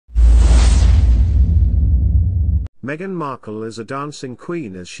Meghan Markle is a dancing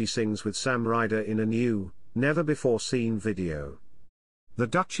queen as she sings with Sam Ryder in a new, never-before-seen video. The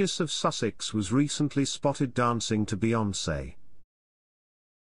Duchess of Sussex was recently spotted dancing to Beyoncé.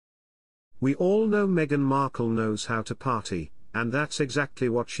 We all know Meghan Markle knows how to party, and that's exactly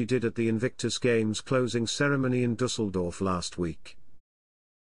what she did at the Invictus Games closing ceremony in Dusseldorf last week.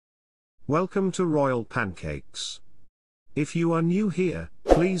 Welcome to Royal Pancakes. If you are new here,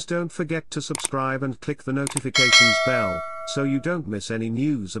 please don't forget to subscribe and click the notifications bell, so you don't miss any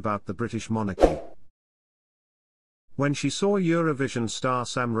news about the British monarchy. When she saw Eurovision star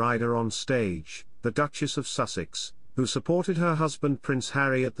Sam Ryder on stage, the Duchess of Sussex, who supported her husband Prince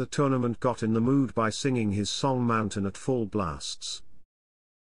Harry at the tournament, got in the mood by singing his song Mountain at full blasts.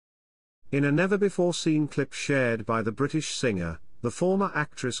 In a never-before-seen clip shared by the British singer, the former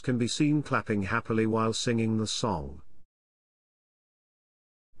actress can be seen clapping happily while singing the song.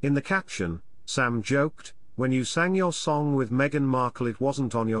 In the caption, Sam joked, "When you sang your song with Meghan Markle it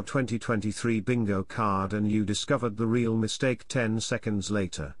wasn't on your 2023 bingo card and you discovered the real mistake 10 seconds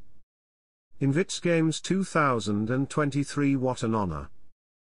later. Invictus Games 2023, what an honor.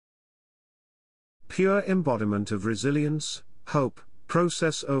 Pure embodiment of resilience, hope,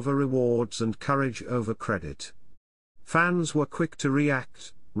 process over rewards and courage over credit." Fans were quick to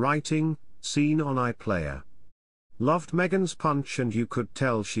react, writing, "Seen on iPlayer. Loved Meghan's punch and you could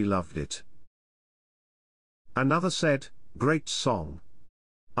tell she loved it." Another said, "Great song.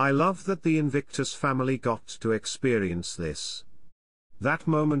 I love that the Invictus family got to experience this. That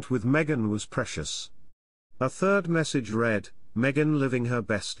moment with Meghan was precious." A third message read, "Meghan living her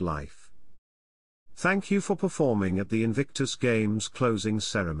best life. Thank you for performing at the Invictus Games closing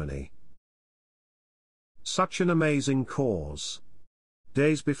ceremony. Such an amazing cause."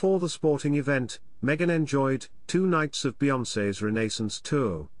 Days before the sporting event, Meghan enjoyed 2 nights of Beyoncé's Renaissance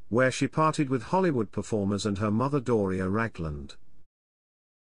tour, where she partied with Hollywood performers and her mother Doria Ragland.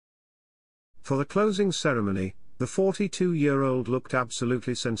 For the closing ceremony, the 42-year-old looked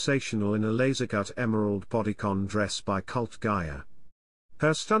absolutely sensational in a laser-cut emerald bodycon dress by Cult Gaia.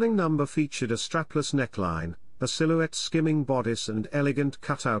 Her stunning number featured a strapless neckline, a silhouette skimming bodice and elegant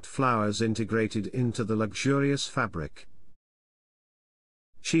cutout flowers integrated into the luxurious fabric.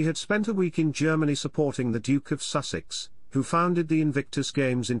 She had spent a week in Germany supporting the Duke of Sussex, who founded the Invictus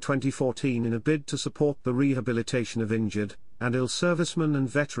Games in 2014 in a bid to support the rehabilitation of injured and ill servicemen and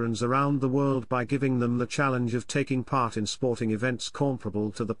veterans around the world by giving them the challenge of taking part in sporting events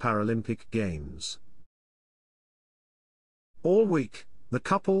comparable to the Paralympic Games. All week, the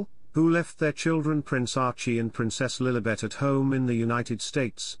couple, who left their children Prince Archie and Princess Lilibet at home in the United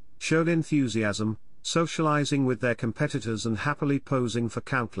States, showed enthusiasm, socializing with their competitors and happily posing for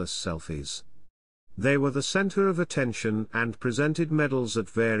countless selfies. They were the center of attention and presented medals at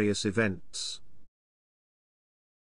various events.